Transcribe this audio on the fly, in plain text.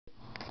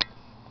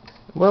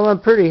Well, I'm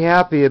pretty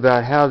happy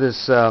about how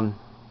this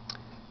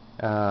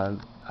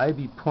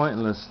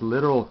Ibpointless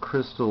literal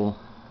crystal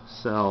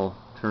cell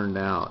turned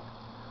out.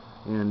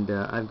 And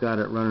I've got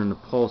it running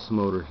a pulse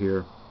motor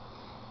here.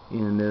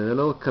 And the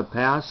little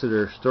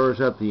capacitor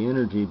stores up the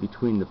energy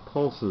between the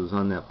pulses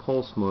on that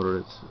pulse motor.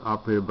 It's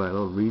operated by a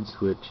little reed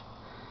switch.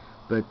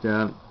 But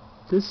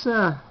this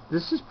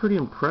is pretty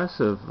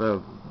impressive.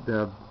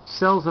 The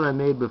cells that I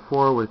made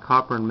before with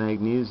copper and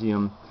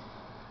magnesium,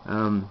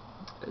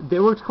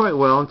 they worked quite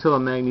well until the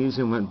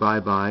magnesium went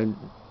bye-bye,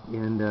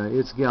 and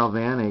it's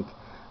galvanic.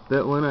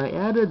 But when I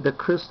added the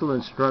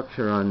crystalline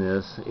structure on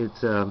this,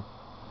 it's the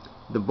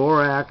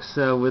borax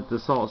with the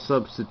salt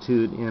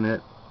substitute in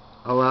it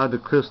allowed to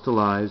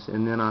crystallize,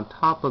 and then on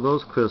top of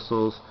those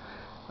crystals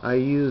I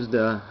used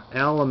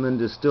alum and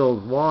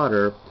distilled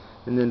water,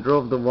 and then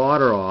drove the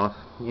water off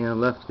and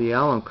left the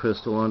alum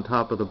crystal on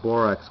top of the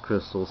borax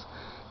crystals.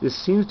 This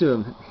seems to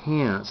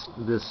enhance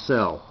this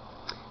cell.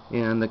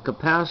 And the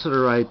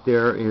capacitor right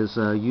there is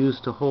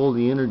used to hold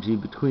the energy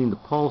between the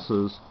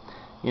pulses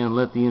and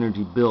let the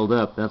energy build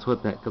up. That's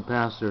what that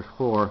capacitor is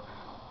for.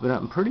 But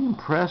I'm pretty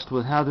impressed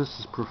with how this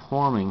is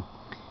performing.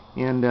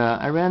 And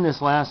I ran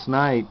this last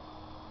night,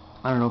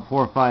 I don't know,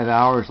 4 or 5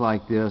 hours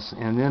like this,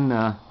 and then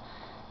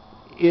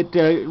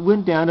it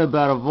went down to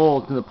about 1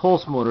 volt and the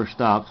pulse motor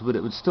stops, but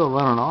it would still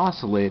run an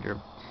oscillator.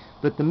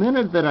 But the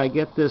minute that I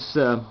get this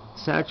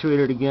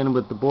saturated again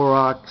with the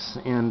borax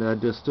and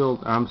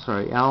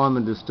alum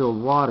and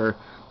distilled water,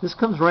 this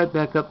comes right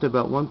back up to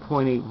about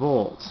 1.8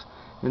 volts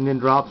and then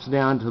drops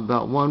down to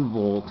about 1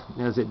 volt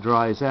as it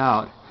dries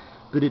out.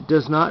 But it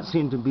does not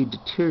seem to be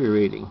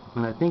deteriorating,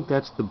 and I think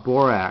that's the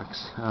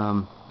borax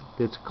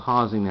that's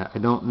causing that. I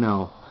don't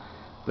know.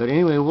 But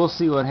anyway, we'll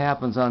see what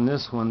happens on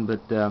this one.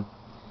 But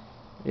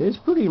it's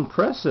pretty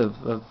impressive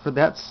for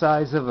that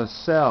size of a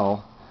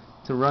cell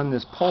to run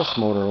this pulse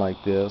motor like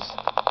this.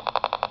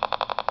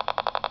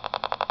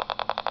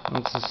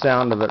 That's the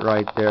sound of it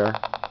right there.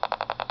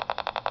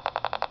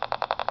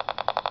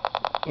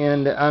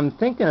 And I'm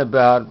thinking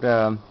about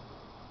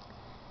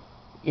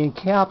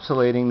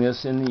encapsulating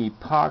this in the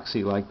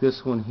epoxy like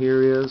this one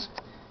here is.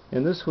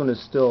 And this one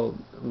is still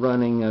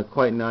running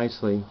quite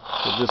nicely,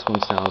 what this one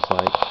sounds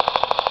like.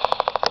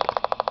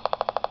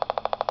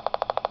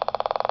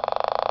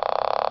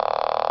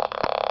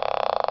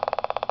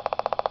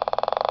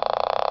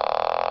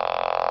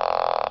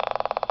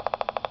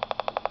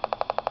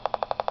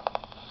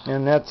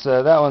 And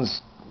that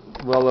one's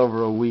well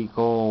over a week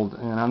old,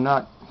 and I'm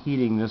not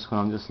heating this one,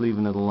 I'm just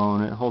leaving it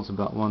alone. It holds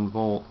about 1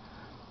 volt.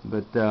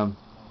 But I'm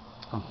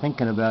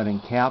thinking about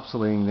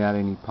encapsulating that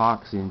in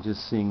epoxy and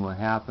just seeing what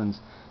happens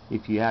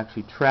if you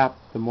actually trap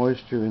the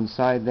moisture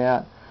inside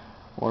that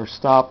or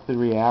stop the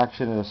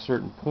reaction at a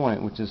certain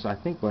point, which is I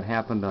think what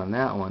happened on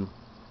that one,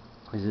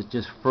 is it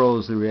just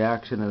froze the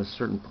reaction at a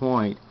certain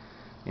point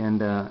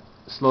and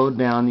slowed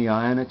down the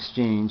ion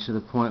exchange to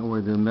the point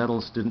where the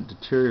metals didn't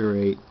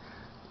deteriorate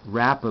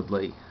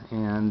rapidly.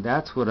 And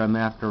that's what I'm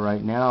after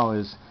right now,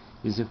 is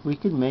if we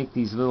can make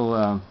these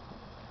little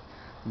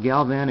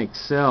galvanic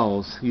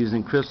cells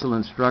using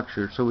crystalline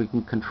structure so we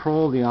can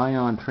control the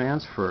ion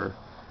transfer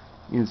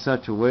in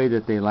such a way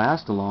that they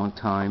last a long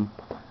time.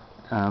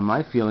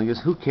 My feeling is,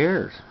 who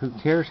cares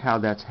how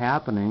that's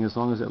happening as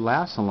long as it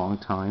lasts a long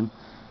time,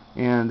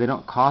 and they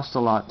don't cost a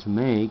lot to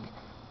make,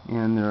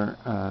 and they're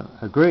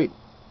a great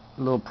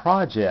little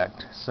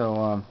project.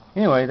 So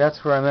anyway,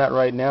 that's where I'm at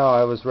right now.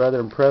 I was rather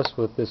impressed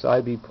with this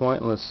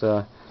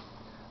Ibpointless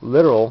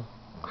literal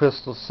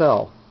crystal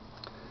cell.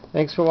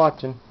 Thanks for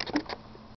watching.